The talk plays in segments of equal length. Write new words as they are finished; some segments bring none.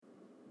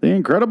The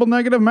Incredible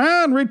Negative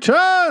Man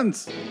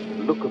returns!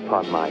 Look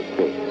upon my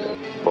face,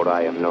 for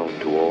I am known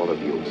to all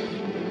of you.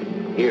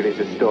 Here is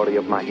a story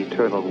of my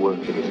eternal work.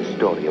 It is a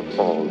story of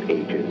all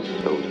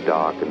ages, those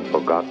dark and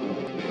forgotten,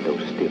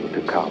 those still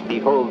to come.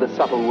 Behold the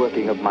subtle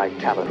working of my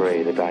talent,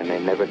 pray that I may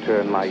never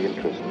turn my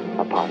interest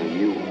upon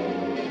you.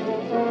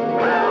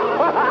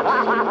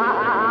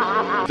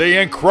 The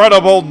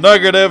Incredible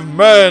Negative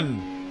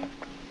Men!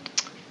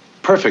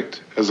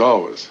 Perfect, as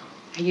always.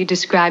 Are you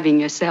describing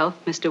yourself,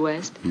 Mr.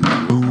 West?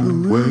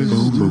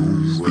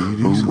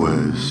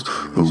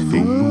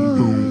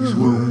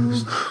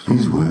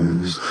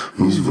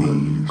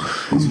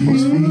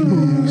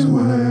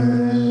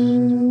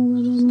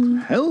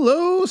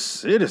 Hello,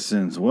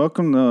 citizens.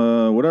 Welcome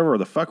to whatever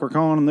the fuck we're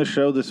calling this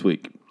show this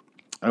week.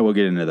 I will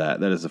get into that.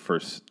 That is the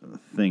first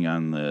thing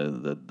on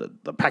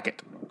the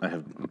packet. I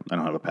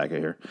don't have a packet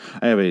here.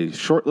 I have a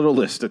short little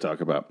list to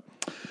talk about.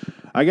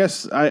 I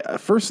guess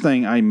first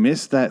thing, I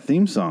missed that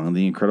theme song,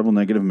 the Incredible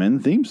Negative Men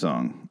theme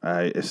song.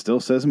 It still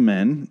says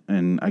men,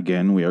 and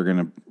again, we're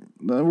gonna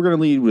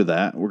lead with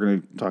that. We're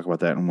gonna talk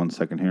about that in 1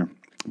 second here.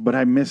 But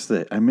I missed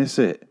it. I miss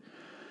it.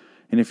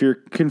 And if you're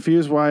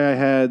confused why I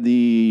had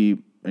the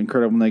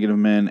Incredible Negative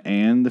Men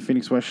and the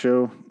Phoenix West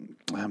Show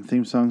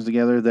theme songs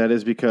together, that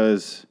is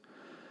because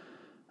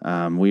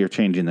we are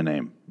changing the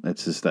name.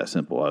 It's just that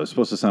simple. I was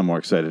supposed to sound more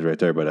excited right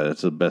there, but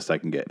that's the best I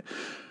can get.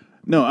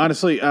 No,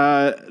 honestly,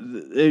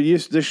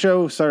 this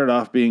show started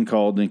off being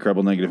called The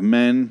Incredible Negative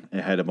Men.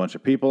 It had a bunch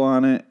of people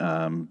on it.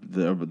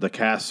 The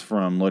cast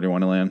from Loitering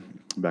Wonderland,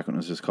 back when it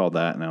was just called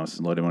that. Now it's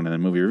Loitering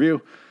Wonderland Movie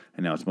Review,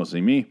 and now it's mostly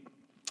me.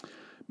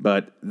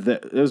 But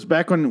it was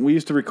back when we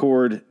used to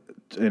record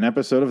an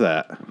episode of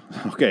that.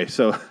 Okay,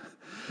 so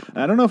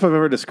I don't know if I've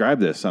ever described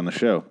this on the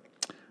show.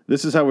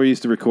 This is how we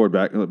used to record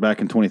back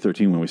in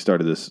 2013 when we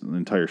started this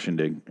entire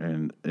shindig.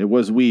 And it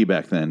was we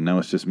back then. Now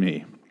it's just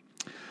me.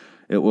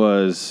 It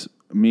was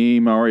me,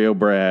 Mario,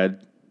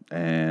 Brad,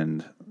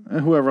 and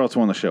whoever else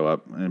wanted to show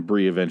up, and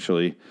Bree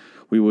eventually.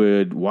 We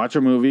would watch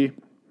a movie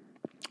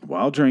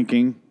while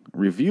drinking,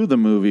 review the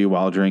movie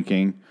while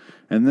drinking,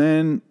 and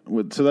then,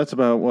 so that's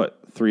about,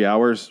 3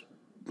 hours?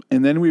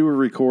 And then we would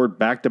record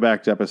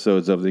back-to-back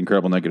episodes of The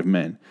Incredible Negative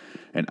Men,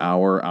 an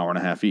hour and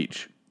a half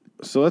each.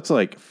 So that's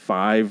like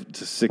 5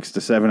 to 6 to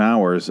 7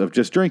 hours of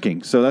just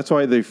drinking. So that's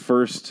why the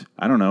first,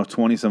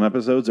 20-some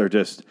episodes are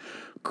just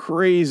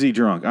crazy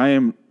drunk.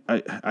 I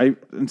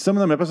in some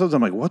of them episodes,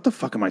 I'm like, what the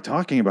fuck am I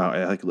talking about?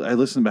 I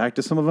listened back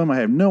to some of them. I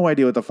have no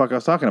idea what the fuck I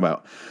was talking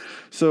about.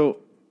 So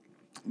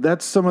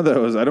that's some of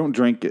those. I don't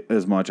drink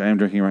as much. I am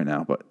drinking right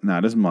now, but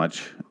not as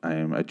much.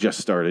 I just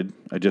started.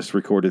 I just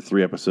recorded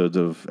 3 episodes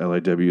of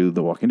LIW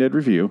The Walking Dead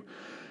review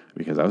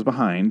because I was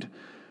behind.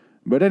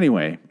 But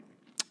anyway,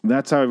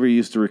 that's how we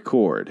used to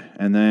record.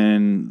 And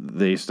then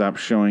they stopped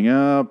showing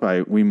up.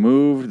 We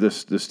moved.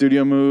 The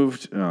studio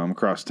moved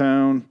across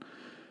town.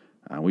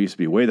 We used to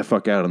be way the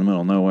fuck out in the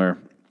middle of nowhere,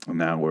 and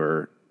now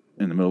we're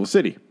in the middle of the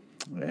city,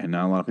 and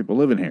not a lot of people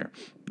living here.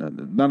 A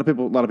lot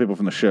of people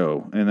from the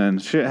show, and then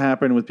shit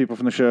happened with people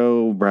from the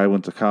show. Brad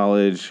went to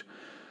college.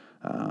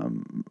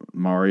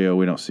 Mario,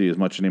 we don't see as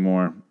much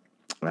anymore.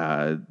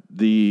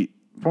 The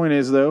point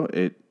is, though,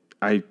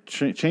 I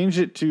changed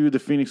it to the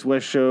Phoenix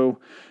West Show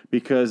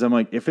because I'm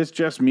like, if it's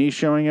just me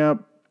showing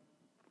up,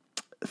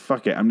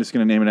 fuck it, I'm just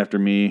gonna name it after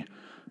me.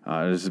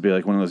 This would be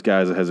like one of those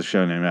guys that has a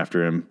show named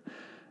after him.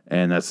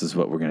 And that's just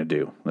what we're going to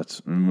do.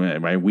 That's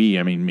by we,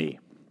 I mean me.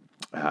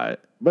 But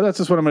that's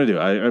just what I'm going to do.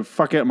 I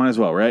fuck it, might as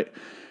well, right?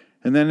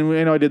 And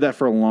then, I did that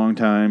for a long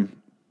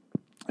time.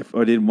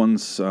 I did one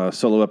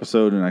solo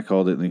episode, and I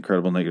called it The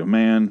Incredible Negative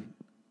Man.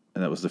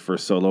 And that was the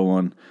first solo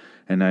one.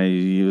 And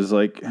I was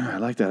like, I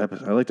like that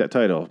episode. I like that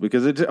title.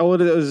 Because all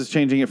it is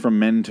changing it from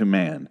men to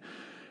man.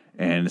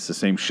 And it's the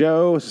same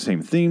show. It's the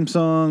same theme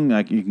song.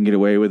 You can get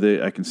away with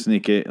it. I can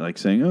sneak it, like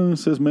saying, it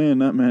says man,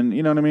 not men.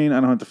 You know what I mean? I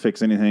don't have to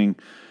fix anything.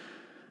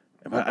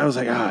 But I was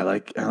like, I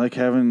like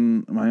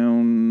having my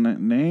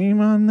own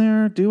name on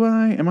there. Do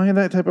I? Am I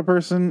that type of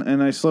person?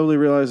 And I slowly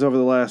realized over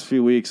the last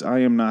few weeks, I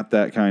am not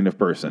that kind of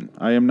person.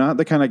 I am not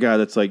the kind of guy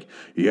that's like,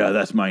 yeah,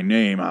 that's my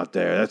name out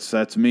there.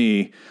 That's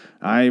me.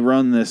 I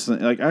run this.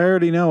 Like, I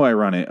already know I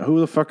run it. Who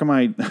the fuck am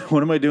I?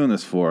 What am I doing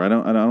this for? I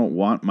don't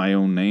want my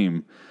own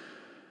name.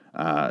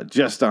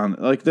 Just on,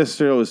 like, this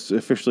show is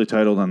officially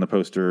titled on the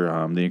poster,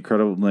 The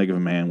Incredible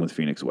Negative Man with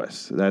Phoenix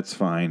West. That's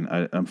fine.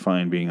 I'm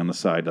fine being on the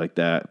side like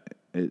that.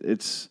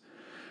 It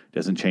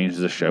doesn't change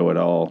the show at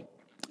all.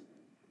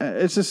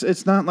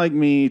 It's not like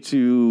me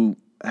to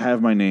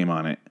have my name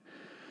on it.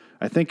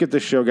 I think if the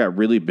show got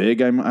really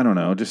big, I don't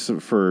know,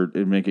 just for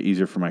it'd make it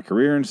easier for my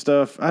career and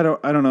stuff. I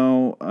don't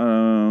know.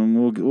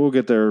 We'll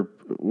get there.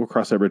 We'll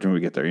cross that bridge when we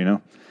get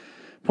there.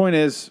 Point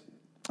is,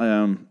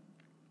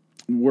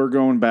 we're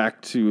going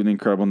back to The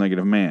Incredible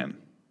Negative Man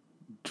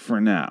for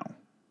now.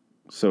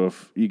 So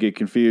if you get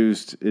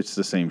confused, it's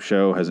the same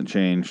show, hasn't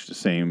changed, the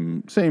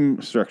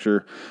same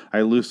structure.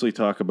 I loosely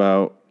talk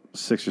about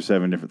 6 or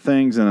 7 different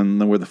things,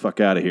 and then we're the fuck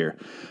out of here.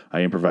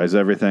 I improvise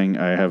everything.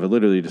 I have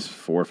literally just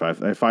 4 or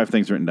 5. I have 5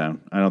 things written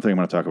down. I don't think I'm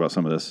going to talk about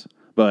some of this,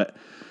 but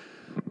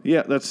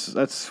Yeah,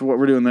 that's what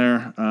we're doing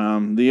there.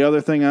 The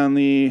other thing on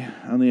the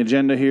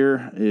agenda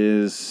here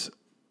is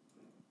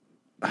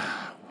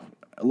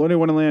Lonely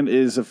Wonderland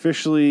is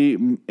officially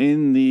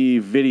in the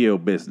video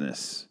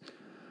business.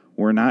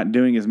 We're not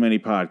doing as many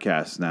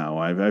podcasts now.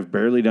 I've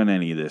barely done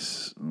any of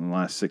this in the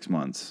last 6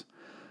 months.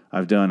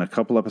 I've done a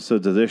couple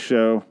episodes of this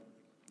show,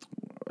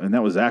 and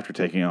that was after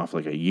taking off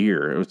like a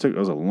year. It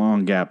was a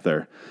long gap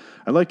there.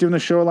 I like doing the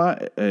show a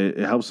lot. It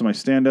helps with my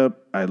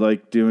stand-up. I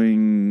like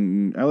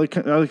seeing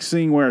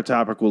where a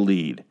topic will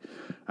lead.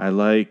 I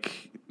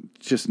like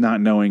just not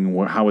knowing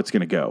how it's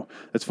going to go.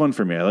 That's fun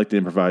for me. I like the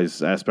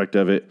improvised aspect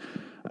of it.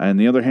 On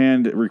the other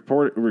hand,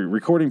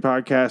 recording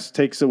podcasts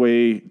takes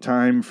away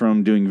time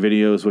from doing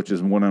videos, which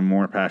is what I'm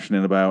more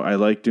passionate about. I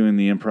like doing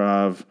the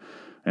improv,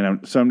 and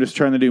I'm just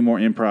trying to do more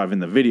improv in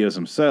the videos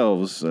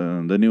themselves.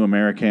 The new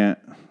Americant,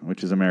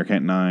 which is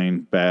Americant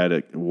 9,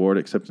 Bad Award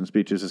Acceptance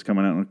Speeches, is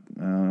coming out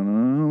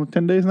in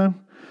 10 days now.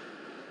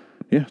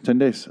 Yeah, 10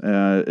 days.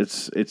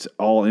 It's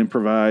all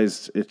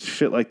improvised. It's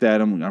shit like that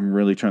I'm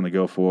really trying to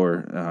go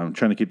for. I'm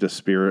trying to keep the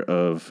spirit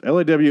of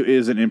LAW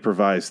is an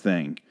improvised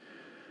thing.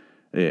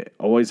 It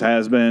always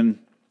has been.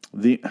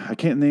 I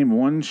can't name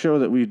one show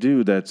that we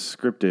do that's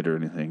scripted or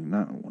anything.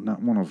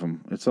 Not one of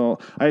them. It's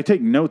all. I take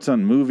notes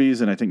on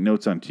movies and I take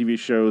notes on TV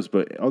shows,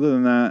 but other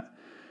than that,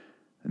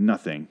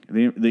 nothing.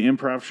 The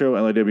improv show,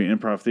 LAW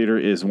Improv Theater,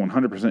 is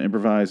 100%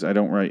 improvised. I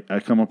don't write. I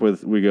come up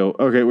with. We go,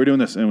 okay, we're doing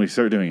this, and we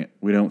start doing it.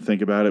 We don't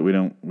think about it. We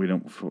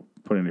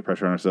don't put any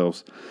pressure on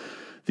ourselves.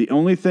 The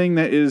only thing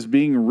that is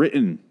being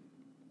written,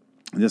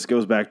 and this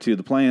goes back to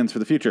the plans for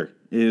the future,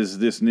 is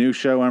this new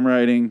show I'm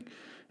writing.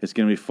 It's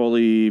going to be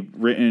fully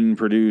written,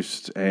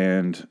 produced,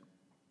 and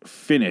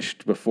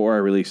finished before I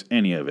release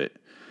any of it.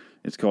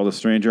 It's called A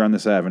Stranger on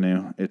This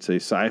Avenue. It's a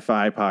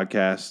sci-fi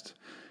podcast.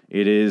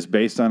 It is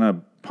based on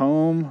a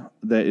poem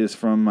that is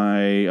from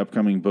my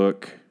upcoming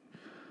book.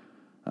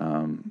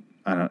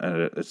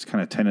 It's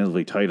kind of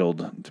tentatively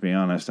titled, to be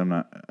honest. I'm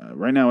not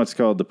right now. It's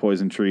called The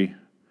Poison Tree.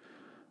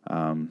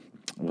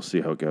 We'll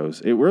see how it goes.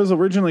 It was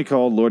originally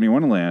called Lonely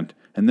Wonderland,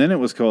 and then it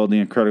was called The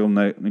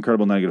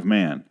Incredible Negative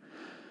Man.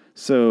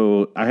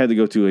 So I had to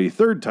go to a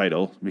third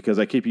title because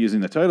I keep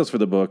using the titles for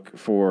the book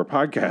for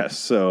podcasts.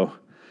 So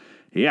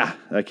yeah,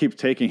 I keep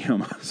taking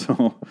them.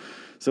 So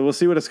we'll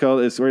see what it's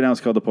called. Right now it's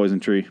called The Poison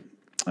Tree.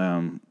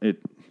 It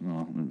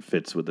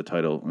fits with the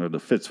title, or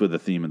fits with the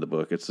theme of the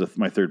book. It's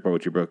my third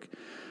poetry book.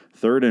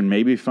 Third and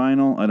maybe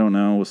final. I don't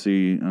know. We'll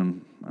see.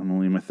 I'm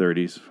only in my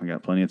 30s. I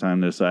got plenty of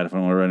time to decide if I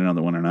want to write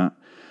another one or not.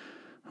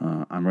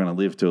 I'm going to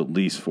live to at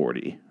least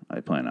 40, I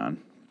plan on.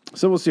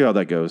 So we'll see how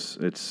that goes.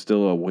 It's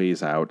still a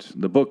ways out.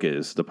 The book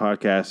is. The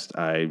podcast,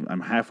 I'm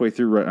halfway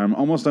through. I'm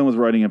almost done with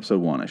writing episode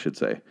 1, I should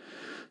say.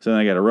 So then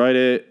I got to write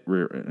it,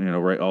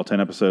 write all 10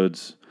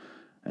 episodes,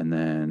 and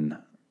then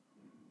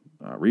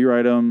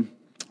rewrite them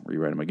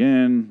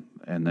again,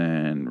 and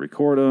then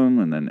record them,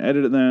 and then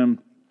edit them.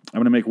 I'm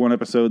going to make one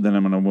episode, then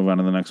I'm going to move on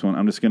to the next one.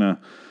 I'm just going to,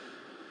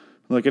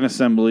 like an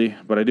assembly,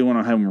 but I do want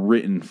to have them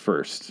written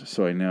first,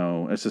 so I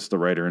know. It's just the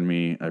writer in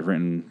me. I've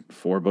written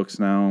 4 books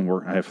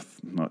now. I have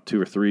 2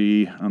 or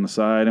 3 on the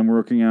side I'm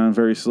working on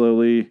very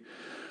slowly.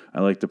 I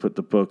like to put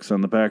the books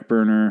on the back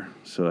burner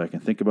so I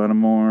can think about them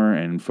more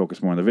and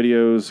focus more on the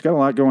videos. Got a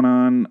lot going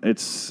on.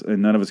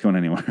 And none of it's going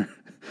anywhere.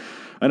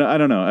 I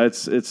don't know.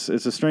 It's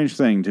a strange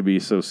thing to be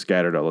so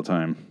scattered all the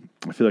time.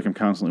 I feel like I'm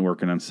constantly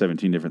working on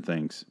 17 different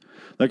things.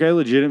 Like I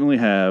legitimately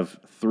have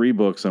 3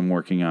 books I'm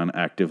working on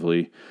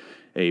actively.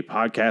 A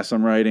podcast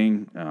I'm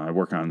writing. I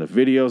work on the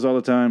videos all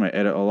the time. I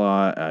edit a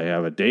lot. I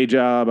have a day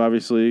job,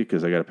 obviously,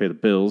 because I got to pay the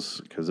bills,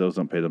 because those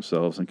don't pay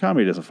themselves, and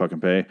comedy doesn't fucking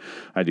pay.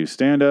 I do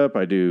stand-up.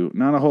 I do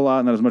not a whole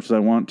lot, not as much as I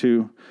want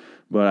to,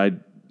 but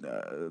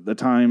the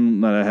time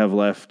that I have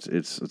left,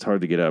 it's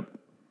hard to get up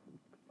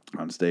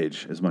on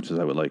stage as much as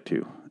I would like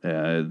to.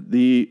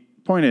 The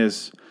point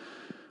is,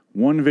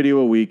 1 video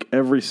a week,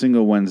 every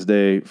single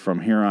Wednesday from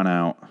here on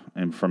out,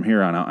 and from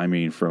here on out, I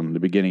mean from the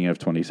beginning of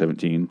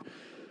 2017.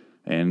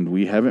 And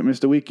we haven't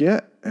missed a week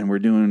yet. And we're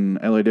doing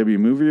LAW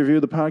Movie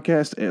Review, the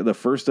podcast, the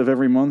first of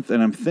every month.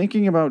 And I'm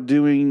thinking about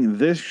doing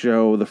this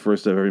show the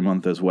first of every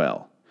month as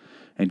well.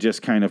 And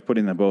just kind of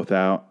putting them both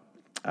out.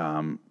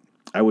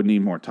 I would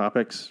need more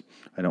topics.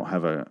 I don't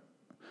have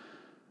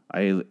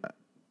I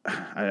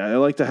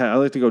like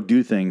to go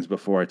do things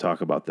before I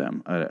talk about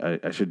them.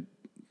 I should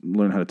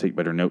learn how to take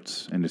better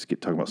notes and just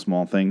talk about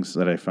small things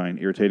that I find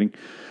irritating.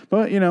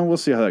 But, we'll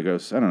see how that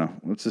goes. I don't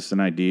know. It's just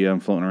an idea I'm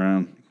floating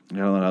around.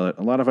 Got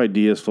a lot of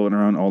ideas floating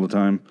around all the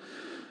time.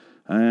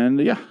 And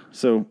yeah,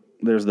 so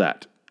there's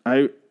that.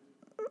 And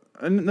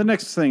the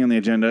next thing on the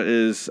agenda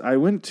is I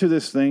went to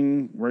this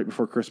thing right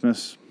before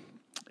Christmas.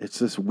 It's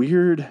this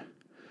weird,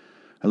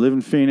 I live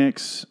in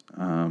Phoenix.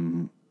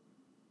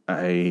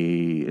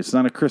 It's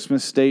not a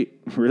Christmas state,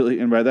 really.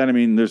 And by that, I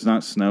mean, there's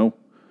not snow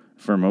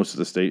for most of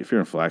the state. If you're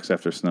in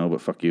Flagstaff, there's snow, but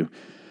fuck you.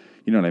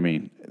 You know what I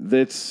mean?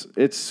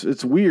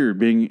 It's weird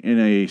being in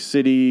a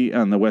city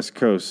on the West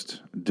Coast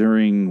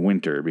during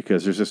winter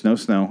because there's just no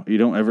snow. You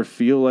don't ever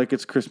feel like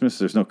it's Christmas.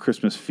 There's no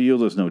Christmas feel.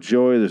 There's no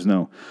joy.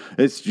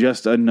 It's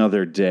just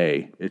another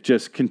day. It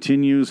just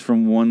continues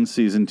from one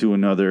season to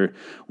another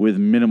with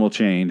minimal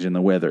change in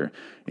the weather.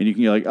 And you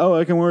can get like, oh,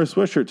 I can wear a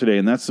sweatshirt today.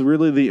 And that's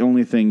really the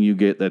only thing you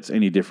get that's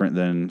any different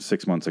than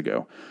 6 months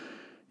ago.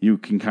 You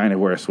can kind of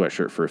wear a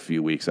sweatshirt for a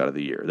few weeks out of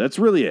the year. That's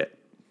really it.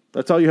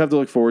 That's all you have to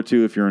look forward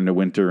to if you're into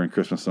winter and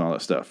Christmas and all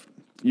that stuff.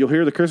 You'll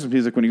hear the Christmas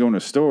music when you go in a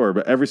store,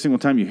 but every single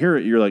time you hear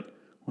it, you're like,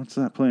 what's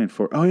that playing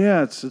for? Oh,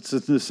 yeah, it's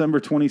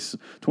December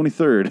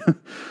 23rd.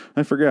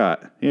 I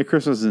forgot. Yeah,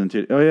 Christmas isn't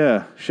it. Oh,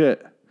 yeah,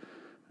 shit.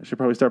 I should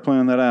probably start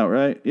planning that out,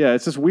 right? Yeah,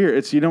 it's just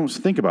weird. You don't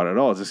think about it at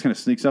all. It just kind of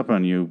sneaks up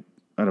on you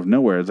out of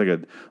nowhere. It's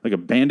like a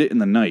bandit in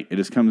the night. It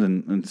just comes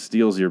in and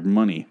steals your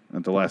money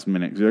at the last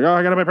minute. You're like, oh,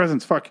 I got to buy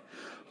presents. Fuck.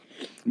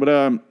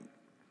 But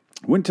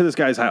went to this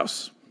guy's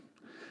house.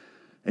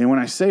 And when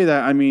I say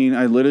that, I mean,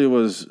 I literally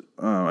was,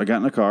 I got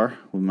in a car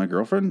with my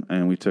girlfriend,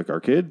 and we took our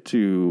kid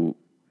to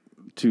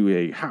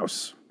a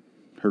house.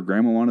 Her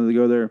grandma wanted to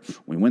go there.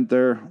 We went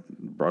there,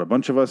 brought a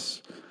bunch of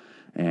us,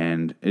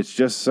 and it's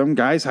just some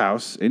guy's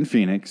house in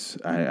Phoenix.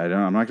 I'm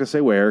not going to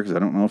say where, because I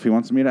don't know if he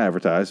wants me to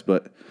advertise,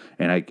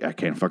 and I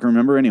can't fucking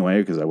remember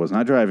anyway, because I was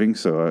not driving,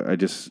 so I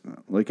just,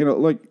 I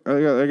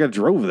got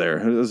drove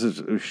there.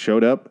 It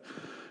showed up.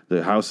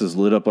 The house is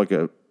lit up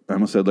I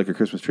almost said like a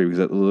Christmas tree because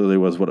that literally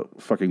was what it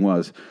fucking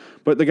was.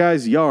 But the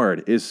guy's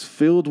yard is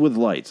filled with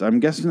lights. I'm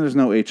guessing there's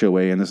no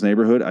HOA in this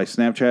neighborhood. I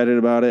Snapchatted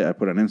about it. I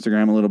put on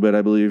Instagram a little bit,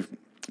 I believe.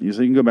 So you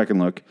can go back and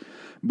look.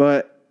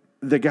 But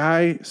the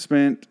guy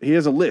he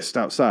has a list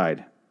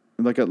outside.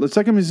 It's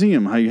like a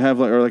museum, how you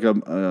have or like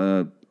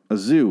a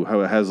zoo,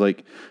 how it has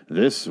like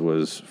this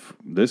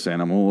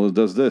animal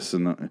does this,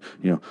 and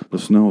the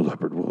snow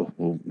leopard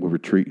will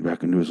retreat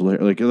back into his lair,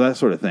 like that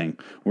sort of thing.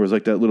 Whereas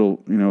like that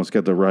little, it's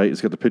got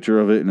the picture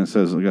of it, and it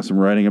says it got some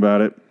writing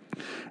about it,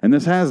 and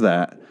this has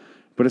that.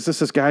 But it's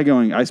just this guy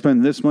going, I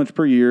spend this much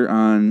per year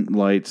on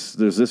lights.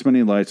 There's this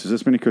many lights. There's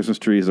this many Christmas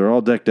trees. They're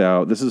all decked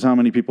out. This is how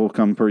many people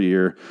come per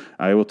year.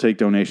 I will take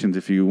donations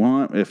if you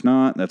want. If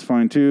not, that's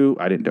fine too.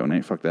 I didn't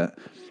donate. Fuck that.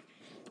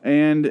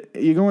 And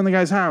you go in the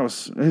guy's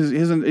house.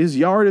 His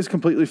yard is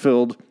completely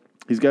filled.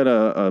 He's got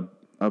a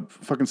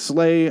fucking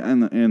sleigh in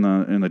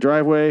the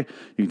driveway.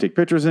 You can take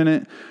pictures in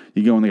it.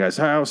 You go in the guy's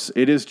house.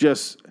 It is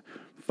just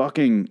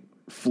fucking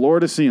floor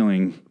to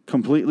ceiling,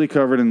 completely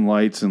covered in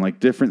lights and like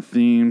different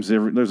themes.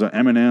 There's an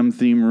M&M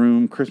theme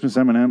room, Christmas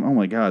M&M. Oh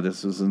my God,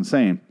 this is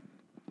insane.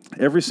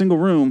 Every single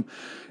room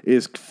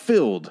is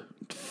filled,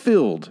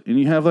 and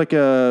you have like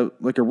a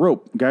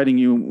rope guiding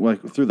you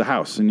like through the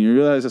house, and you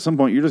realize at some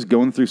point you're just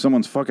going through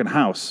someone's fucking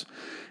house,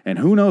 and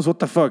who knows what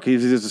the fuck,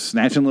 he's just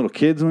snatching little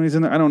kids when he's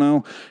in there. I don't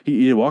know.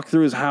 You walk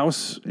through his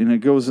house, and it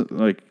goes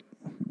like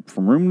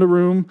from room to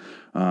room.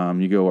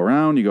 You go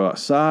around, you go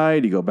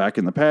outside, you go back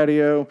in the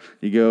patio,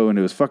 you go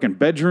into his fucking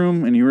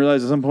bedroom, and you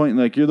realize at some point,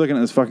 like, you're looking at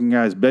this fucking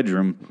guy's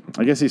bedroom.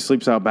 I guess he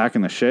sleeps out back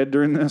in the shed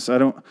during this.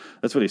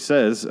 That's what he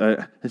says.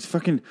 It's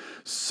fucking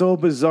so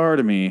bizarre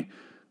to me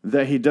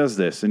that he does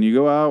this. And you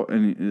go out,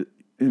 and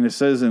it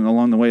says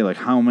along the way, like,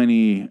 how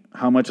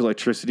much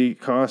electricity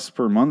costs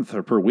per month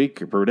or per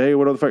week or per day,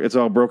 whatever the fuck. It's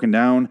all broken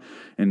down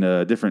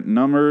into different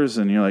numbers,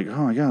 and you're like,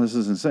 oh my God, this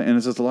is insane. And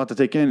it's just a lot to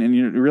take in, and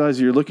you realize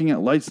you're looking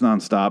at lights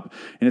nonstop,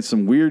 and it's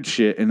some weird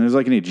shit, and there's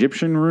like an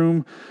Egyptian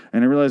room,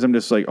 and I realize I'm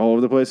just like all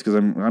over the place because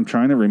I'm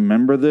trying to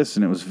remember this,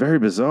 and it was very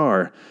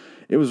bizarre.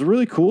 It was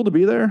really cool to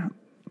be there,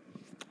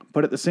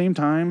 but at the same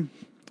time,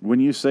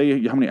 when you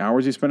say how many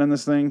hours you spend on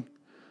this thing,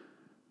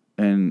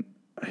 and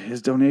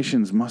his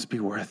donations must be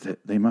worth it.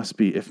 They must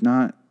be. If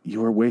not,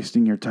 you are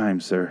wasting your time,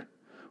 sir.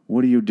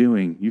 What are you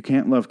doing? You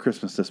can't love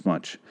Christmas this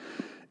much.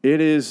 It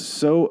is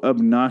so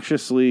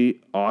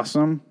obnoxiously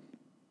awesome.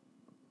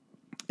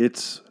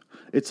 It's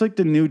like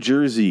the New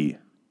Jersey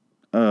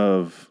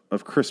of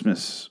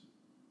Christmas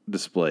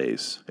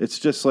displays. It's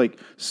just like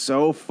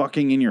so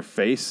fucking in your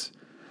face.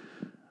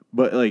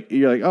 But like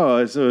you're like, oh,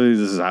 this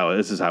is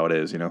how it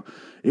is, you know.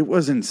 It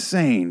was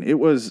insane. It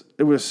was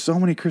so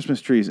many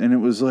Christmas trees, and it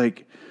was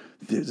like,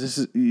 this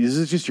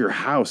is just your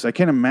house. I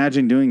can't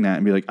imagine doing that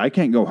and be like, I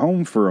can't go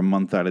home for a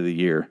month out of the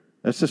year.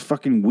 That's just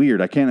fucking weird.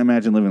 I can't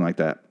imagine living like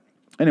that.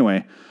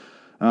 Anyway,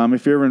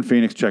 if you're ever in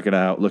Phoenix, check it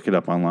out. Look it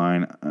up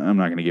online. I'm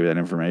not going to give you that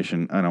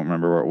information. I don't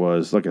remember where it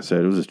was. Like I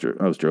said, I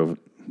was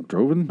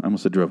driven. I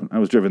almost said driven. I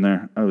was driven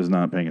there. I was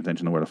not paying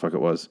attention to where the fuck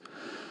it was.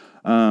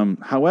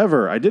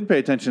 However, I did pay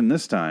attention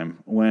this time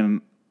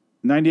when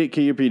 98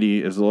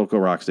 KUPD is the local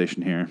rock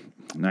station here,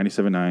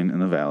 97.9 in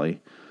the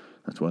Valley.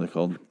 That's why they're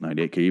called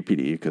 98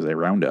 KUPD, because they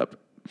round up.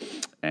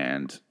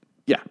 And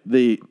yeah,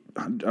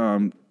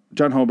 John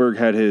Holberg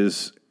had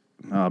his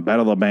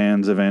Battle of the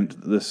Bands event.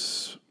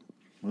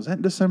 Was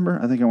that December?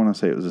 I think I want to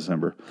say it was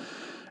December.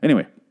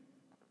 Anyway,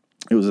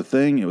 it was a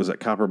thing. It was at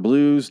Copper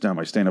Blues down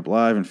by Stand Up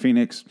Live in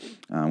Phoenix,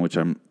 which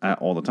I'm at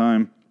all the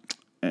time.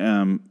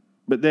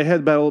 But they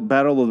had Battle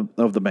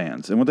of the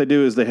Bands. And what they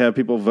do is they have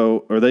people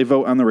vote, or they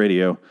vote on the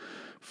radio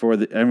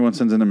everyone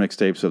sends in their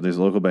mixtapes of these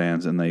local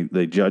bands, and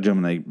they judge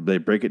them, and they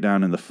break it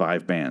down into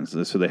 5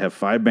 bands. So they have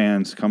 5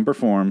 bands come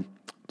perform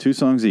 2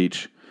 songs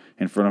each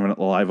in front of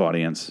a live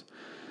audience,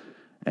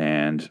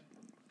 and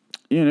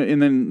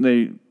and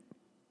then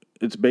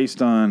it's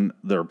based on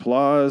their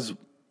applause,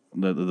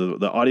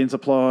 the audience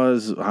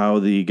applause, how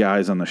the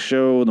guys on the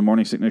show, the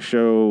Morning Sickness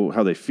show,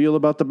 how they feel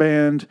about the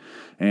band,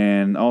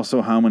 and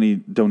also how many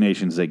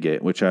donations they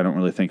get, which I don't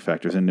really think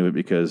factors into it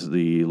because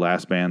the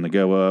last band to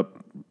go up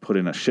put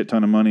in a shit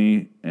ton of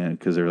money, and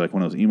because they're like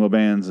one of those emo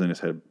bands and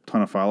just had a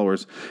ton of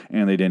followers,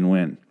 and they didn't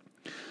win.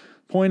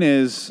 Point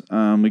is,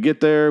 we get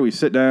there, we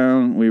sit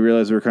down, we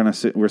realize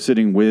we're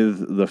sitting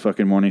with the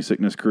fucking Morning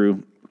Sickness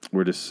crew.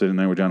 We're just sitting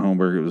there with John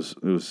Holmberg.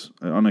 It was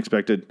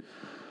unexpected.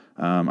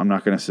 I'm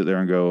not going to sit there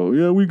and go,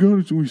 yeah, we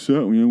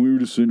sat, we were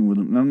just sitting with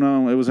them.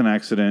 No, it was an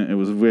accident. It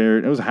was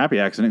weird. It was a happy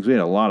accident because we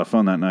had a lot of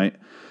fun that night.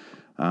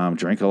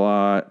 Drank a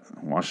lot,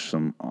 watched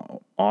some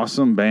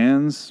awesome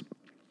bands.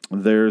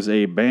 There's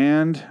a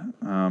band.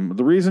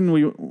 The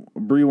reason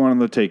Bree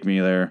wanted to take me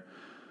there,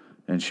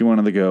 and she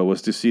wanted to go,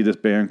 was to see this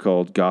band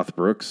called Goth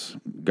Brooks.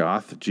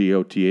 Goth,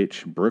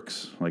 Goth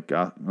Brooks, like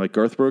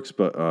Garth Brooks,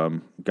 but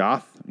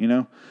goth,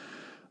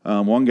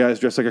 one guy's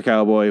dressed like a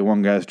cowboy,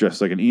 one guy's dressed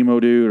like an emo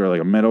dude or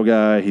like a metal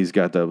guy. He's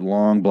got the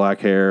long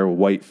black hair,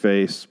 white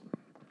face,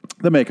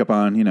 the makeup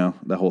on,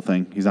 the whole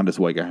thing. He's not just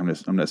a white guy.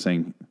 I'm not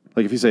saying,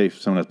 like if you say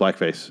someone has black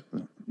face,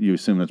 you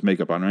assume that's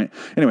makeup on, right?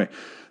 Anyway,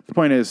 the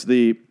point is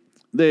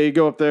they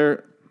go up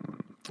there.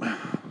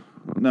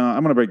 No,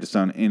 I'm going to break this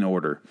down in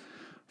order.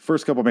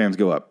 First couple bands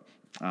go up.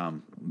 I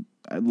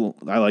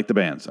like the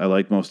bands. I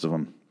liked most of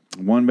them.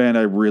 One band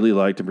I really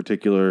liked in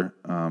particular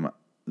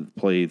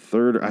played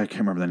third. I can't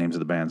remember the names of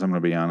the bands. I'm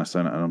going to be honest.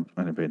 I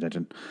didn't pay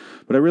attention.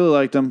 But I really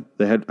liked them.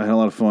 I had a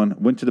lot of fun.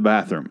 Went to the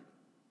bathroom.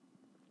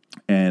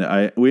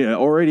 And we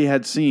already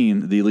had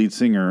seen the lead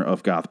singer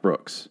of Goth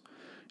Brooks.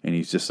 And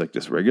he's just like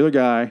this regular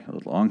guy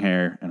with long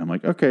hair. And I'm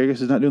like, okay, I guess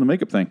he's not doing the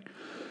makeup thing.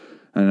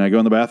 And I go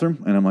in the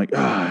bathroom, and I'm like,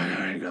 I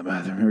gotta go to the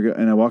bathroom. Here we go.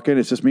 And I walk in.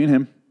 It's just me and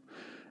him.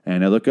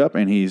 And I look up,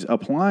 and he's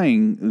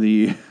applying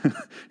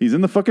he's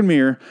in the fucking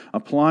mirror,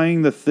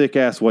 applying the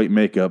thick-ass white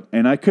makeup,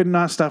 and I could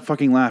not stop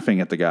fucking laughing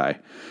at the guy.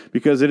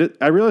 Because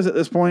I realize at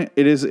this point,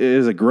 it is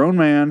a grown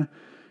man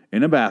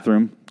in a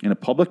bathroom, in a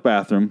public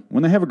bathroom,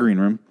 when they have a green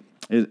room,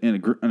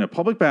 in a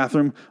public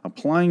bathroom,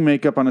 applying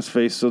makeup on his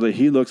face so that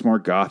he looks more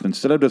goth,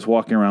 instead of just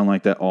walking around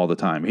like that all the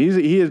time.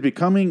 He is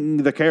becoming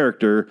the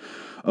character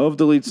of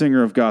the lead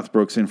singer of Goth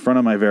Brooks in front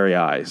of my very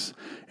eyes.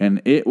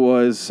 And it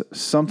was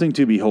something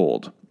to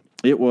behold.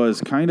 It was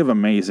kind of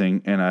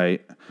amazing, and I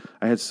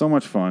had so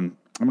much fun.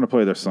 I'm going to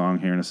play their song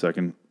here in a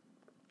second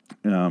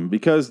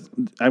because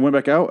I went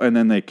back out, and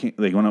then they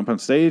went up on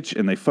stage,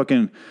 and they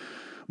fucking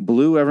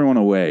blew everyone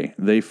away.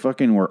 They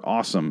fucking were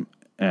awesome.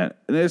 And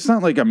it's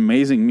not like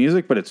amazing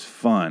music, but it's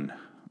fun.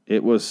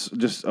 It was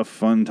just a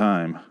fun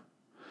time.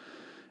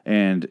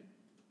 And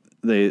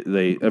they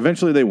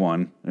eventually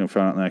won. Found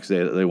out the next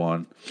day that they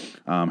won.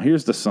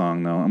 Here's the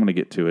song, though. I'm going to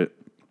get to it.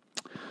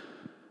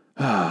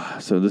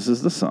 So this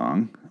is the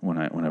song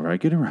whenever I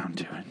get around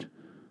to it.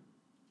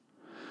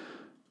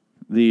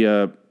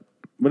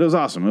 But it was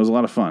awesome. It was a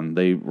lot of fun.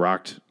 They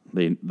rocked.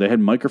 They had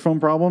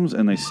microphone problems,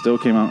 and they still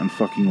came out and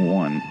fucking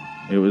won.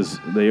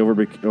 They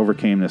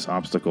overcame this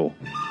obstacle.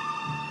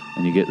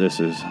 And you get this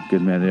as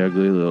Good, Mad, the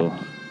Ugly, little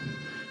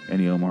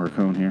Ennio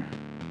Morricone here.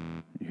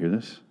 You hear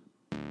this?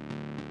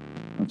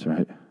 That's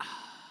right.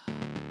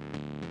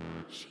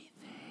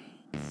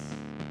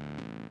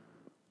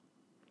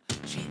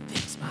 She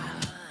thinks my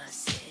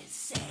horse is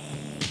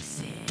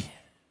sexy.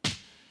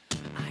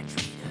 I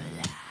treat her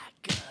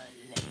like a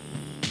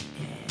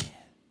lady.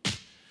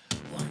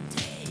 One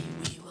day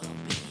we will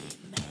be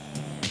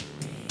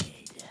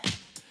married,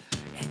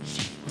 and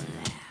she will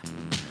have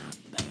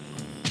my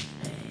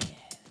baby.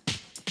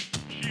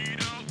 She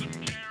doesn't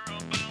care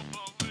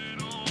about the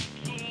little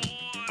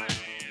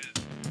toys.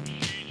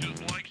 She just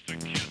likes to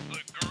kiss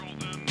the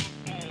girls and the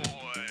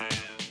boys.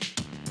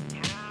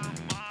 Her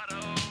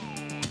motto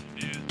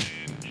is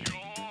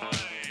enjoy.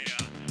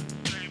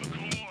 Save a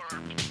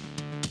corpse.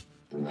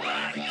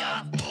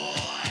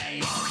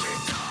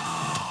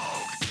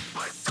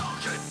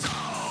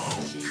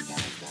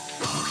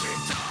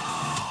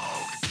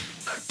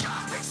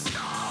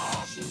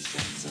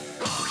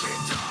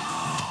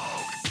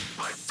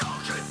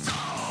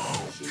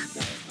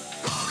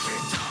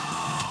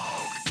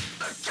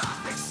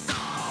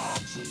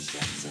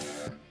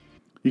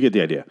 You get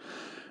the idea.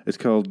 It's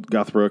called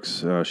Goth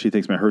Brooks. She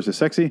Thinks My Hearse is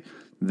Sexy.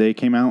 They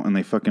came out and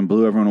they fucking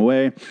blew everyone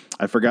away.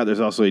 I forgot there's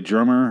also a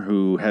drummer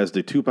who has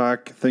the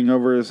Tupac thing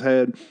over his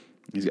head.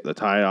 He's got the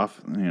tie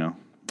off,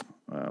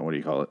 what do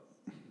you call it?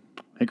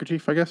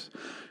 Handkerchief, I guess.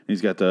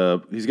 He's got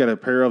a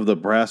pair of the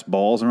brass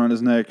balls around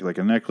his neck, like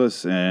a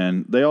necklace,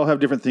 and they all have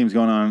different themes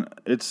going on.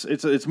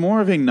 It's more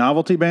of a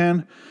novelty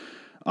band.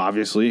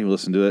 Obviously, you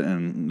listen to it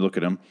and look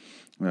at them.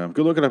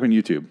 Go look it up on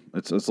YouTube.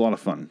 It's a lot of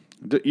fun.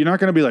 You're not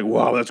going to be like,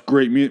 wow, that's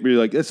great music. But you're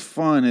like, it's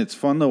fun. It's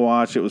fun to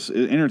watch. It was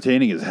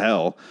entertaining as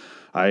hell.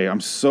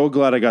 I'm so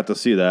glad I got to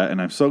see that,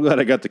 and I'm so glad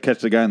I got to catch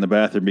the guy in the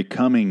bathroom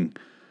becoming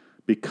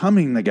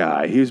the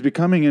guy. He was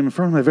becoming in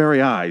front of my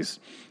very eyes.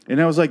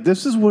 And I was like,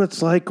 this is what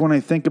it's like when I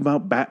think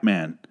about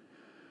Batman.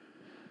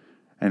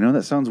 I know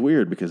that sounds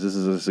weird because this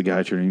is a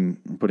guy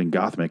putting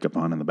goth makeup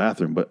on in the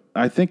bathroom, but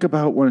I think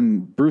about when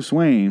Bruce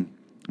Wayne,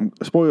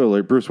 spoiler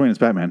alert, Bruce Wayne is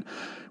Batman,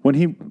 when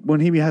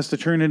he has to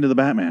turn into the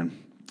Batman.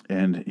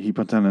 And he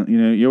puts on,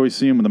 you always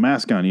see him with a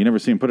mask on. You never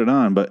see him put it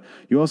on. But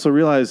you also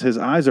realize his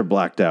eyes are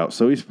blacked out.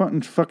 So he's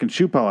putting fucking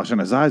shoe polish on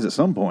his eyes at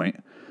some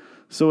point.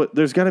 So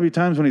there's got to be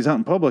times when he's out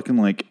in public and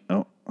like,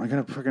 oh, I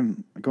got to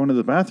fucking go into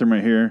the bathroom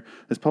right here,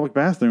 this public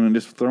bathroom, and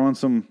just throw on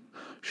some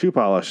shoe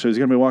polish. So he's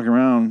going to be walking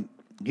around.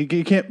 He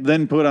can't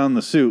then put on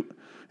the suit.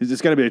 It's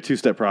got to be a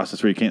two-step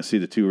process where you can't see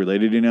the two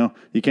related,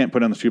 You can't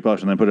put on the shoe polish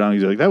and then put it on.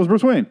 He's like, that was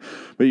Bruce Wayne.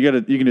 But you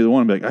can do the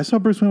one and be like, I saw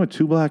Bruce Wayne with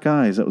two black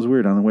eyes. That was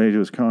weird on the way to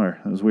his car.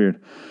 That was weird.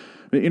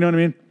 But you know what I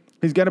mean?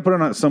 He's got to put it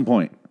on at some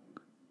point.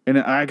 And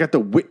I got to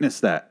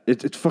witness that.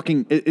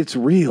 It's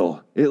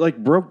real. It like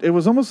broke. It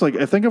was almost like,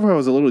 I think if I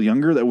was a little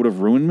younger, that would have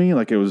ruined me.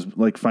 Like it was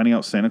like finding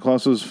out Santa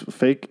Claus was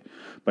fake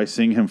by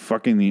seeing him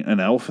fucking an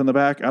elf in the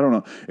back. I don't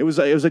know. It was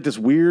like this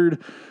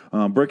weird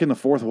breaking the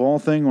fourth wall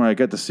thing where I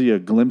got to see a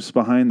glimpse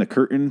behind the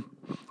curtain.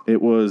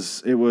 It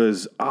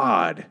was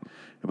odd,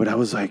 but I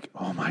was like,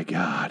 oh my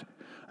God,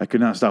 I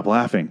could not stop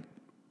laughing.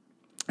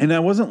 And I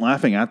wasn't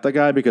laughing at the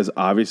guy because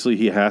obviously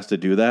he has to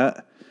do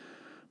that,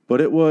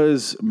 but it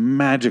was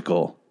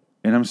magical.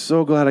 And I'm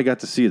so glad I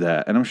got to see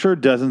that. And I'm sure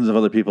dozens of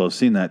other people have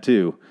seen that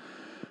too.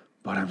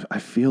 But I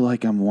feel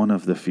like I'm one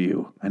of the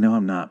few. I know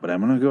I'm not, but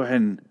I'm going to go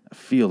ahead and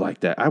feel like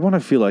that. I want to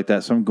feel like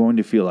that, so I'm going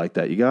to feel like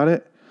that. You got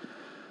it?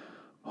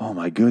 Oh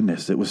my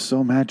goodness, it was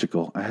so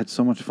magical. I had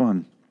so much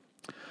fun.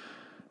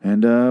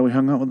 And we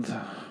hung out with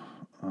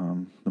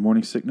the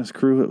Morning Sickness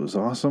crew. It was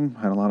awesome.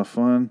 Had a lot of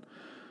fun.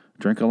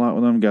 Drank a lot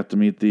with them. Got to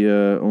meet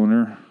the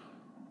owner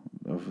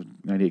of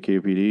 98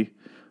 KUPD.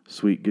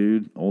 Sweet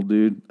dude, old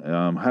dude.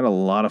 Had a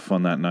lot of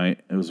fun that night.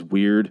 It was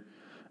weird.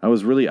 I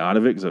was really out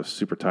of it because I was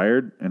super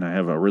tired, and I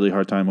have a really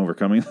hard time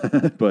overcoming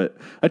that. But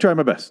I tried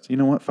my best. You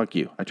know what? Fuck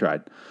you. I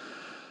tried.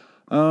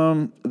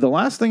 The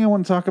last thing I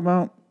want to talk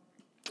about,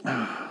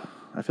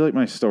 I feel like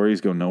my stories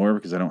go nowhere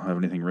because I don't have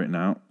anything written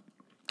out.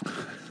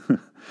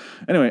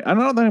 Anyway, I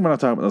don't think I'm going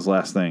to talk about this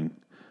last thing.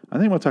 I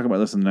think we'll talk about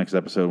this in the next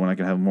episode when I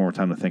can have more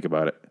time to think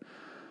about it.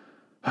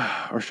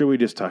 Or should we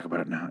just talk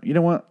about it now? You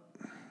know what?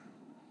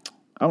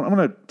 I'm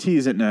going to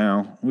tease it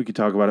now. We can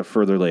talk about it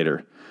further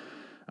later.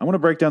 I want to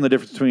break down the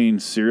difference between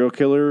serial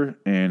killer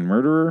and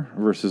murderer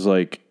versus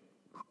like,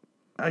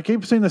 I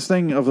keep saying this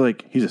thing of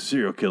like, he's a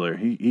serial killer.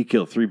 He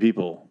killed 3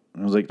 people.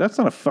 And I was like, that's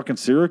not a fucking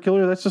serial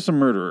killer. That's just a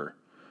murderer.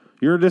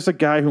 You're just a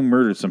guy who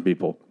murdered some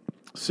people.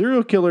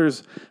 Serial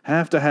killers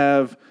have to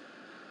have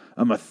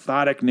a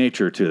methodic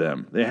nature to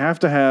them. They have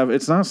to have,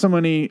 it's not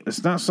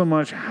so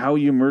much how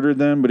you murdered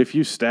them, but if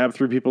you stab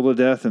 3 people to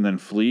death and then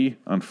flee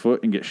on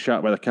foot and get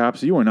shot by the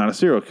cops, you are not a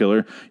serial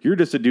killer. You're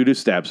just a dude who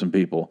stabbed some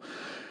people.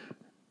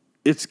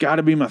 It's got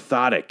to be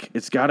methodic.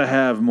 It's got to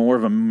have more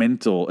of a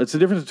mental. It's the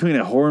difference between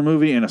a horror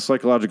movie and a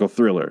psychological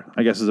thriller,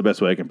 I guess is the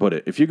best way I can put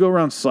it. If you go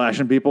around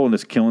slashing people and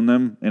just killing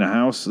them in a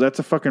house, that's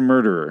a fucking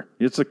murderer.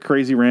 It's a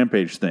crazy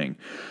rampage thing.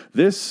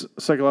 This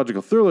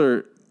psychological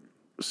thriller,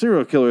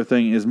 serial killer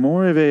thing is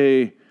more of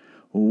a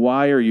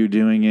why are you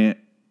doing it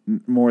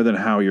more than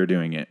how you're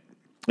doing it.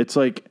 It's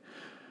like,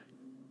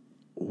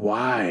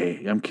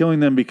 why? I'm killing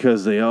them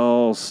because they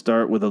all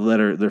start with a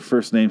letter. Their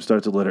first name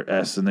starts with the letter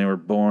S and they were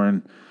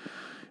born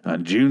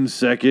on June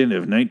 2nd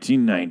of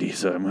 1990,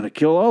 so I'm going to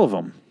kill all of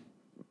them.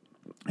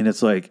 And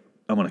it's like,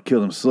 I'm going to kill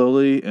them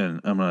slowly,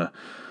 and I'm not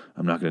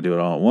going to do it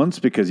all at once,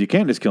 because you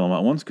can't just kill them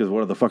at once, because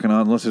what are the fucking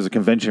odds, unless there's a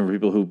convention for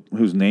people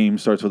whose name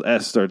starts with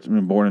S,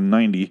 born in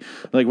 90.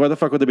 Like, why the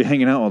fuck would they be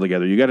hanging out all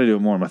together? You got to do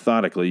it more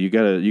methodically. You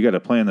got to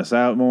plan this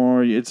out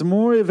more. It's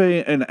more of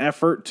an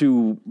effort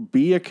to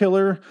be a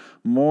killer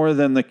more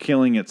than the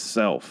killing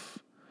itself.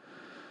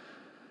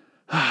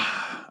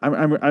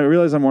 I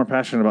realize I'm more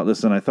passionate about this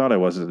than I thought I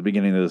was at the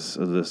beginning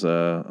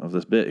of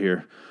this bit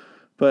here,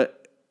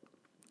 but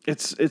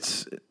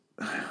it's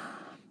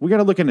we got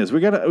to look in this. We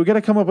got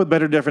to come up with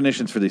better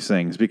definitions for these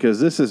things, because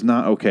this is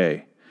not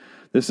okay.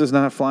 This does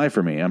not fly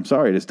for me. I'm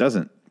sorry, this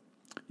doesn't.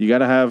 You got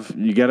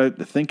to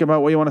think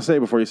about what you want to say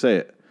before you say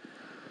it.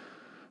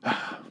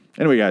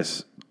 Anyway,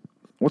 guys,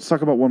 let's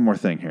talk about one more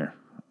thing here.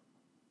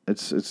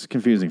 It's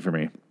confusing for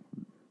me.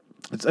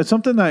 It's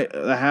something that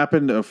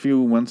happened a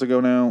few months ago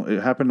now.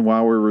 It happened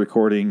while we were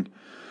recording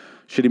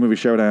Shitty Movie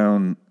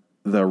Showdown,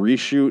 the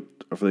reshoot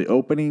for the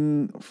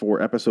opening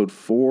for Episode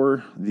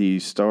 4, the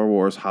Star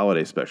Wars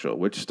Holiday Special,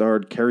 which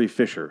starred Carrie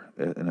Fisher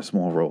in a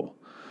small role.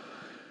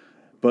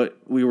 But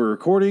we were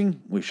recording,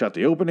 we shot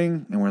the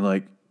opening, and we're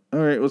like, all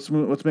right, let's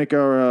make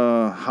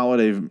our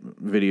holiday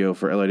video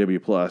for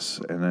LIW Plus.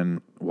 And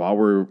then while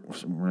we're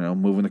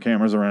moving the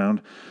cameras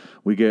around,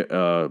 we get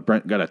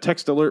Brent got a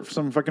text alert for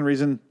some fucking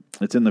reason.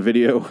 It's in the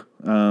video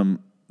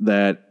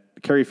that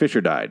Carrie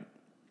Fisher died.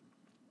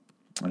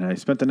 And I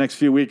spent the next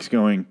few weeks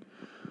going,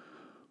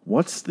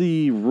 what's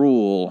the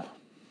rule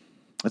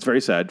That's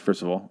very sad,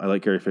 first of all. I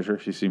like Carrie Fisher.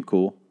 She seemed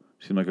cool.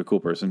 She seemed like a cool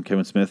person.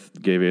 Kevin Smith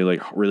gave a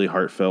really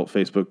heartfelt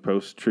Facebook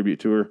post tribute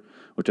to her,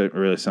 which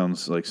really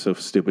sounds like so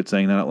stupid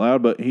saying that out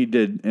loud, but he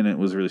did, and it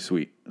was really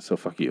sweet. So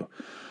fuck you.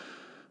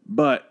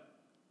 But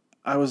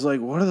I was like,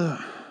 what are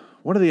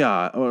the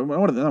odds? Not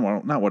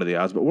what are the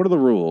odds, but what are the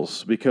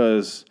rules?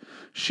 Because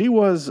she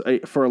was,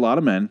 for a lot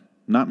of men,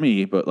 not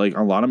me, but like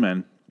a lot of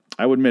men,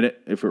 I would admit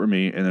it if it were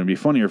me, and it'd be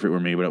funnier if it were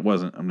me, but it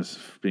wasn't. I'm just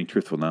being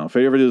truthful now. If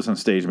I ever do this on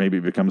stage, maybe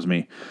it becomes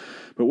me.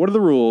 But what are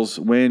the rules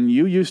when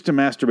you used to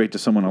masturbate to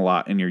someone a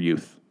lot in your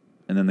youth,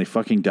 and then they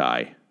fucking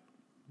die?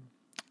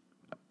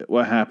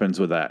 What happens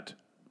with that?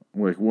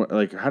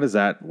 Like how does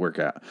that work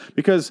out?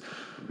 Because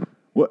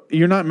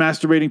you're not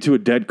masturbating to a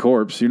dead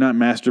corpse. You're not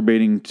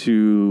masturbating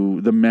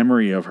to the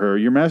memory of her.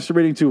 You're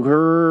masturbating to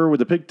her with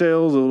the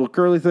pigtails, the little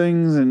curly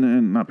things,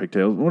 and not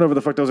pigtails, whatever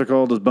the fuck those are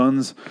called, those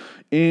buns,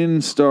 in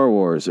Star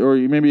Wars. Or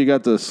maybe you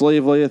got the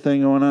Slave Leia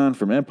thing going on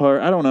from Empire.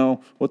 I don't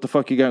know what the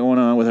fuck you got going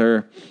on with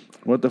her.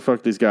 What the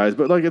fuck these guys.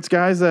 But like it's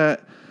guys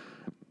that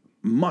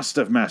must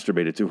have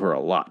masturbated to her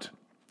a lot.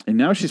 And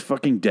now she's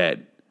fucking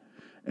dead.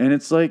 And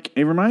it's like,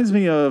 it reminds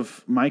me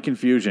of my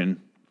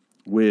confusion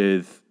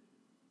with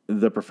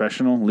The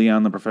Professional,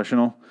 Leon the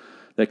Professional,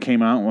 that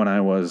came out when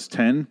I was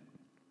 10,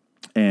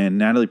 and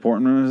Natalie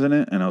Portman was in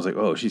it, and I was like,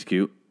 oh, she's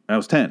cute. I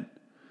was 10.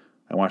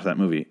 I watched that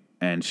movie,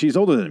 and she's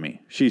older than me.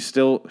 She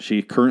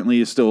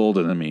currently is still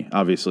older than me,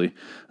 obviously.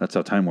 That's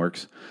how time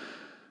works.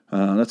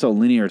 That's how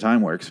linear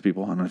time works,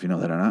 people. I don't know if you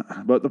know that or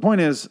not. But the point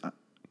is,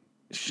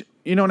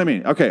 you know what I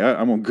mean? Okay,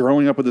 I'm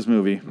growing up with this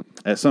movie.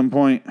 At some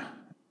point,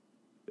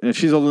 and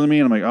she's older than me,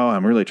 and I'm like, oh,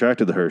 I'm really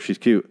attracted to her. She's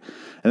cute.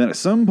 And then at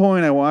some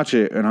point, I watch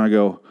it, and I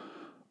go,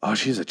 oh,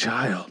 she's a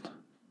child.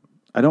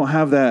 I don't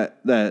have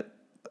that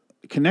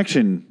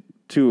connection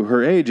to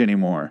her age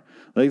anymore.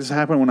 Like, this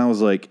happened when I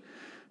was, like,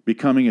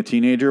 becoming a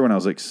teenager, when I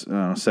was, like,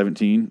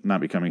 17. Not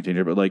becoming a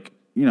teenager, but, like,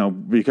 you know,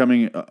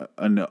 becoming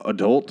an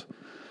adult.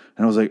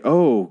 And I was like,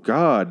 oh,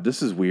 God,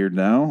 this is weird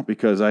now.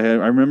 Because I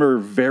remember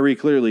very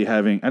clearly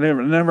I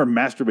never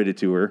masturbated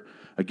to her.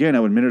 Again, I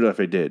would admit it if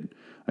I did.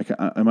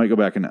 I might go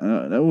back and,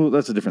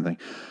 that's a different thing.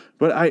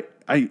 But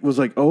I was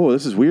like, oh,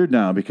 this is weird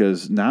now,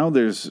 because now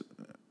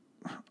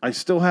I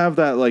still have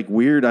that like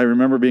weird, I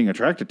remember being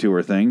attracted to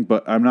her thing,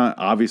 but I'm not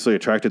obviously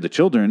attracted to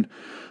children.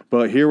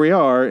 But here we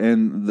are,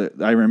 and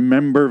I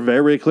remember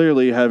very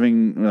clearly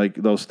having like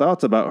those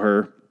thoughts about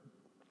her,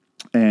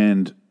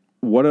 and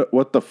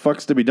what the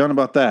fuck's to be done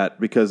about that?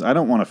 Because I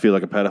don't want to feel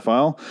like a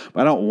pedophile,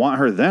 but I don't want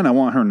her then. I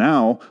want her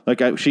now.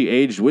 Like she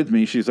aged with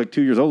me. She's like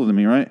 2 years older than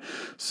me, right?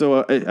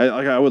 So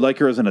I would like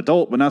her as an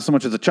adult, but not so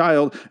much as a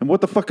child. And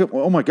what the fuck?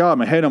 Oh my God,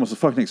 my head almost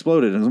fucking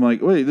exploded. And I'm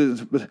like, wait,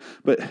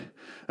 but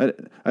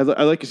I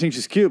like you saying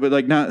she's cute, but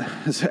like not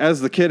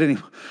as the kid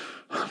anymore.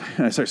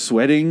 And I start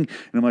sweating, and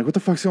I'm like, what the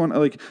fuck's going on?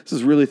 Like, this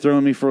is really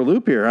throwing me for a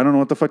loop here. I don't know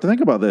what the fuck to think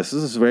about this.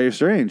 This is very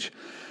strange.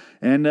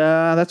 And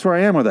that's where I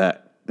am with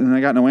that. And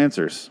I got no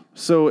answers.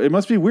 So it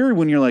must be weird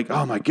when you're like,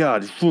 oh my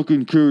God,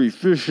 fucking Carrie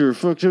Fisher,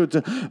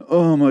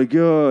 oh my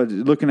God.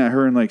 Looking at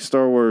her in like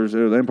Star Wars,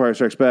 The Empire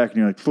Strikes Back, and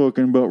you're like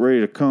fucking about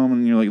ready to come,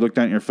 and you're like, look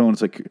down at your phone,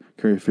 it's like,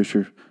 Carrie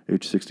Fisher,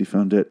 age 60,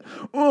 found dead.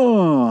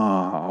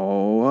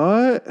 Oh,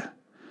 what?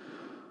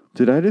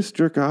 Did I just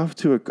jerk off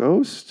to a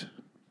ghost?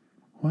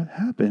 What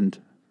happened?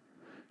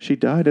 She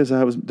died did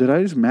I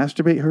just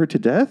masturbate her to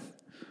death?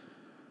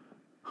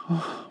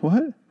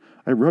 What?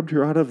 I rubbed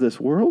her out of this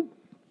world?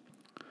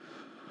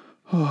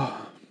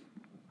 Oh,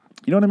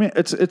 you know what I mean?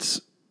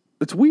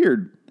 It's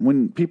weird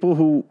when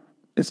people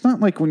it's not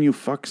like when you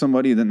fuck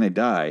somebody then they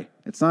die.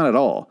 It's not at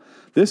all.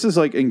 This is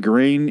like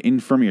ingrained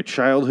in from your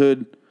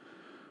childhood,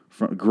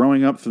 from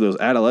growing up through those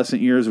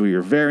adolescent years where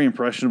you're very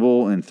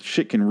impressionable and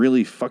shit can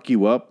really fuck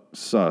you up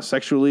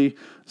sexually,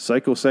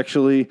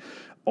 psychosexually,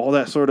 all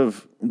that sort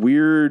of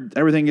weird,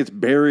 everything gets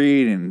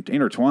buried and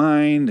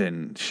intertwined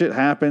and shit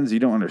happens you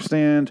don't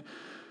understand.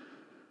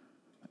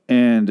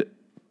 And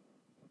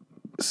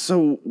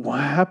so what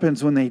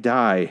happens when they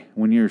die,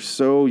 when you're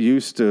so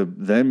used to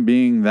them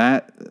being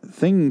that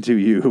thing to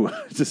you?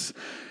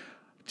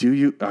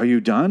 Are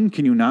you done?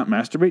 Can you not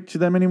masturbate to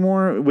them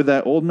anymore with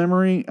that old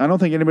memory? I don't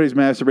think anybody's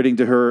masturbating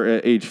to her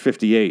at age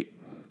 58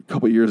 a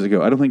couple of years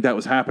ago. I don't think that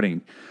was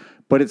happening.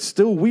 But it's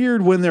still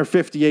weird when they're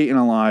 58 and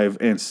alive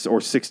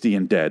or 60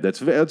 and dead.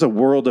 That's a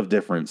world of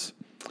difference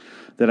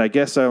that I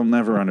guess I'll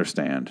never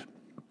understand.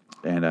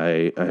 And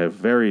I have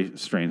very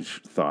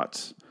strange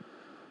thoughts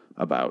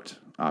about,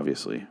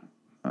 obviously.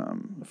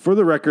 For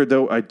the record,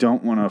 though, I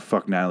don't want to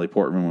fuck Natalie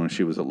Portman when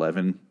she was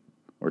 11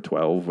 or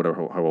 12,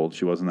 whatever, how old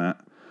she was in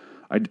that.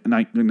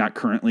 Not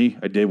currently.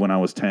 I did when I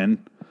was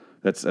 10.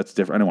 That's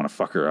different. I didn't want to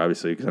fuck her,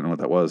 obviously, because I don't know what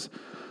that was.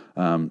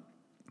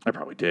 I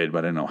probably did, but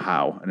I didn't know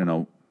how. I didn't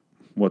know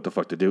what the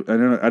fuck to do. I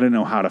didn't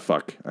know how to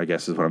fuck, I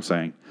guess is what I'm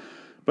saying.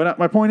 But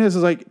my point is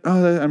like, I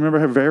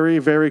remember very,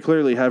 very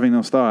clearly having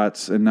those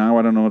thoughts, and now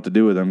I don't know what to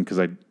do with them because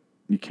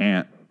you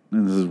can't.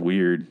 And this is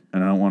weird,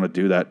 and I don't want to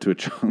do that to a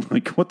child.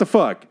 Like, what the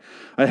fuck?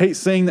 I hate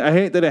saying that. I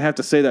hate that I have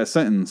to say that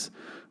sentence,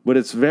 but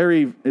it's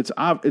very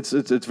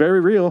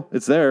real.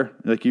 It's there.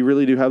 Like, you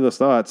really do have those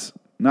thoughts.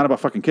 Not about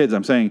fucking kids.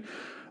 I'm saying,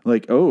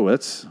 like, oh, I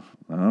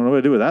don't know what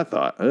to do with that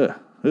thought.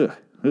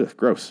 Ugh,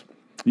 gross.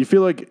 You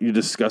feel like you're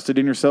disgusted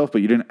in yourself,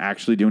 but you didn't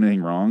actually do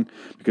anything wrong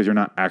because you're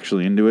not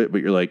actually into it,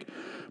 but you're like,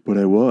 but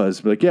I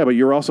was. But like, yeah, but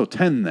you're also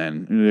 10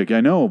 then. And you're like,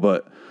 I know,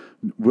 but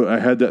I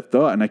had that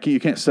thought, and you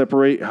can't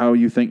separate how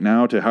you think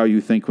now to how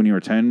you think when you were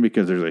 10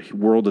 because there's a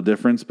world of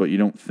difference, but you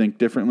don't think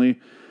differently.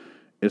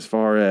 As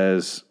far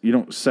as you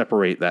don't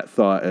separate that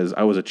thought as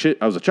I was a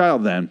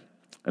child then,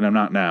 and I'm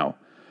not now.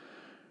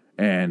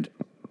 And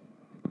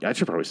I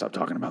should probably stop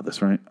talking about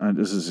this, right?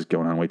 This is just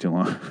going on way too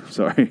long.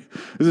 Sorry.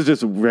 This is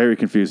just very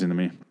confusing to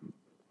me.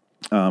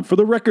 For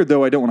the record,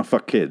 though, I don't want to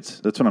fuck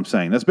kids. That's what I'm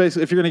saying. That's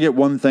basically, if you're going to get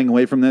one thing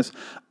away from this,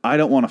 I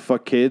don't want to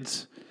fuck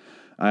kids.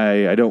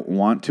 I don't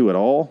want to at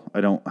all.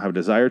 I don't have a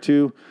desire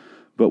to.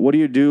 But what do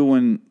you do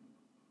when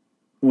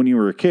you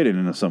were a kid and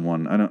into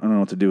someone? I don't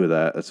know what to do with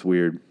that. That's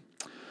weird.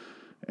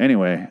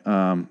 Anyway,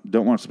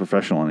 don't watch The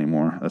Professional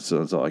anymore. That's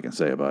all I can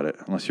say about it.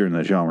 Unless you're in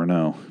the genre,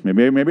 no.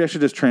 Maybe I should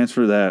just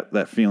transfer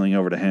that feeling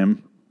over to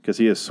him because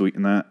he is sweet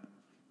in that.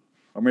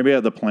 Or maybe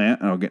at The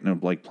Plant and I'll get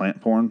into like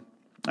plant porn.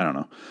 I don't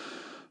know.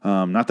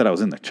 Not that I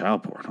was in the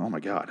child porn. Oh my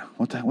god,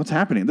 what's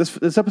happening?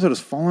 This episode is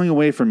falling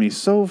away from me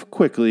so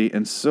quickly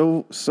and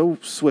so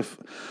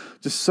swift,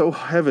 just so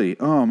heavy.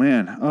 Oh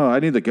man. Oh, I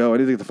need to go. I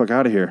need to get the fuck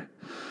out of here.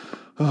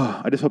 Oh,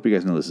 I just hope you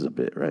guys know this is a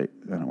bit, right?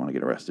 I don't want to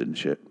get arrested and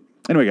shit.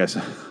 Anyway, guys,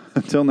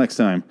 until next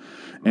time,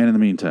 and in the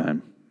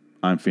meantime,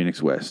 I'm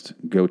Phoenix West.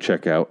 Go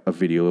check out a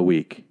video a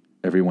week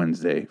every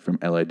Wednesday from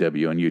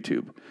LIW on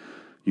YouTube.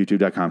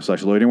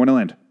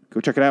 YouTube.com/LoiternWonderland.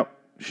 Go check it out.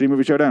 Shitty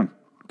Movie Showdown.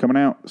 Coming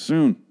out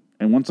soon.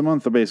 And once a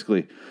month,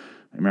 basically.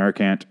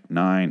 Americant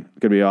 9.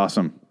 Gonna be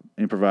awesome.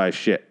 Improvised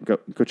shit.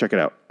 Go check it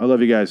out. I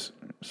love you guys.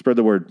 Spread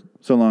the word.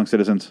 So long,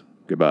 citizens.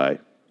 Goodbye.